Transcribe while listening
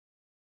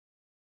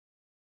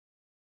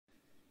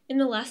In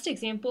the last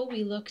example,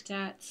 we looked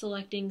at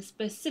selecting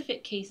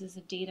specific cases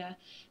of data.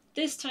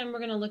 This time we're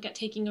going to look at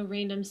taking a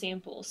random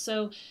sample.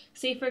 So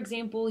say, for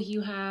example,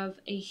 you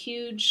have a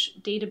huge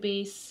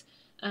database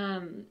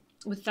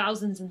with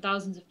thousands and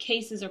thousands of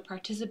cases or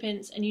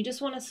participants, and you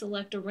just want to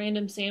select a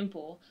random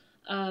sample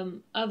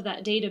of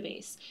that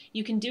database.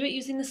 You can do it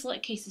using the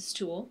Select Cases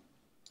tool.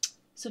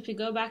 So if you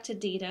go back to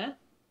Data,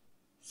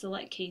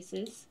 Select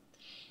Cases,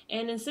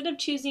 and instead of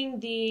choosing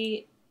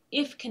the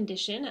if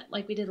condition,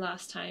 like we did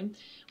last time,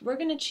 we're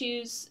going to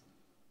choose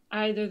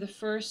either the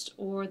first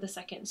or the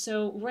second.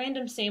 So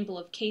random sample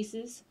of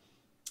cases.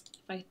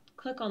 If I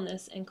click on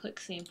this and click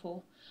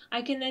sample,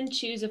 I can then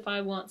choose if I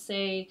want,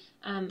 say,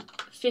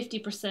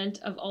 50%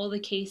 of all the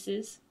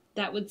cases.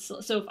 That would, so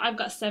if I've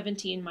got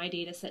 70 in my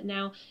data set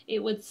now,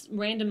 it would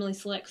randomly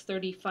select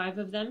 35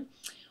 of them.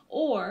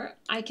 Or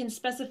I can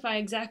specify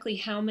exactly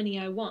how many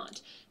I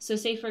want. So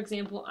say, for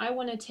example, I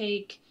want to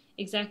take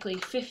exactly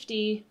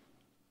 50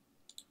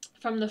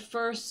 from the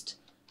first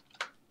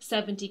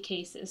 70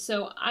 cases.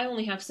 So I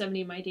only have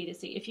 70 in my data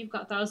set. If you've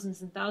got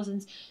thousands and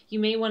thousands, you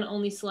may want to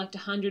only select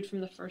 100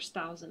 from the first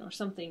 1,000 or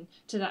something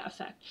to that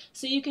effect.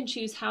 So you can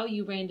choose how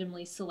you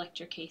randomly select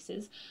your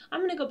cases.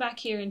 I'm going to go back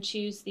here and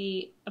choose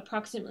the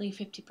approximately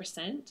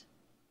 50%.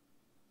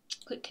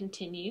 Click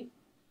continue.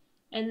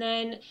 And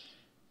then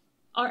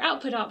our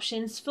output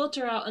options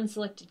filter out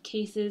unselected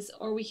cases,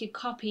 or we could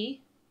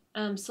copy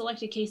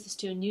selected cases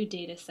to a new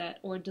data set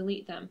or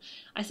delete them.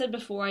 I said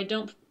before I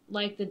don't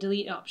like the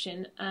delete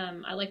option.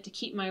 I like to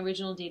keep my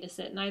original data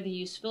set and either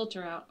use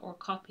filter out or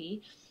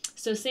copy.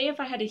 So say if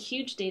I had a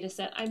huge data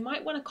set, I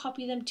might want to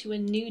copy them to a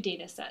new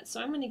data set.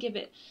 So I'm going to give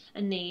it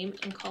a name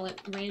and call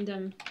it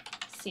random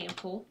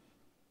sample.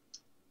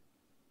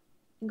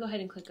 And go ahead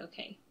and click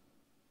OK.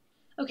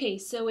 Okay,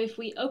 so if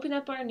we open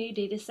up our new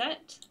data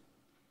set,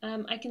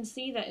 I can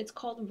see that it's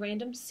called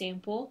random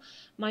sample.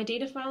 My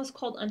data file is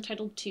called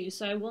untitled2,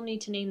 so I will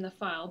need to name the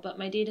file, but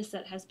my data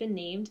set has been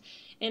named.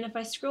 And if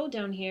I scroll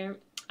down here,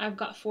 I've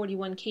got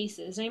 41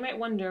 cases. Now you might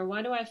wonder,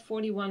 why do I have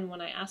 41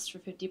 when I asked for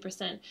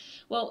 50%?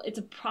 Well, it's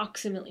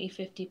approximately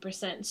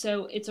 50%,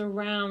 so it's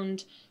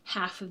around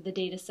half of the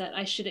data set.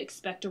 I should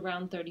expect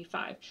around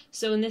 35.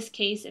 So in this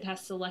case, it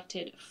has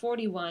selected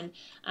 41,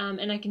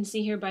 and I can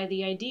see here by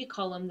the ID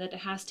column that it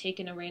has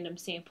taken a random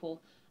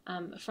sample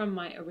from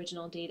my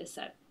original data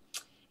set.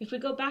 If we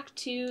go back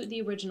to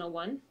the original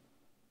one,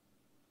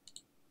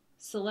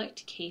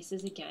 select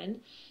cases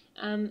again,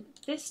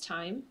 this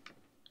time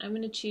I'm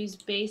going to choose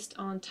based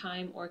on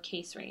time or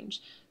case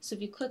range. So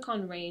if you click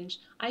on range,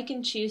 I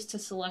can choose to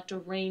select a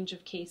range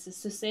of cases.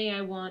 So say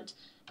I want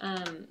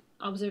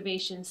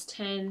observations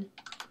 10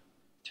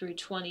 through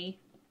 20.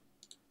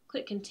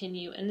 Click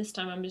continue, and this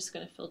time I'm just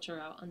going to filter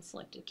out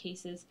unselected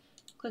cases.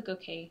 Click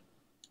OK.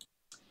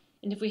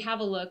 And if we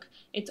have a look,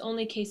 it's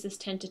only cases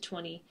 10 to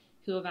 20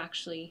 who have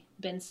actually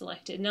been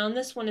selected. Now in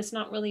this one, it's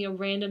not really a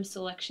random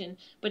selection,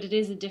 but it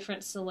is a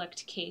different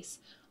select case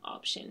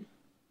option.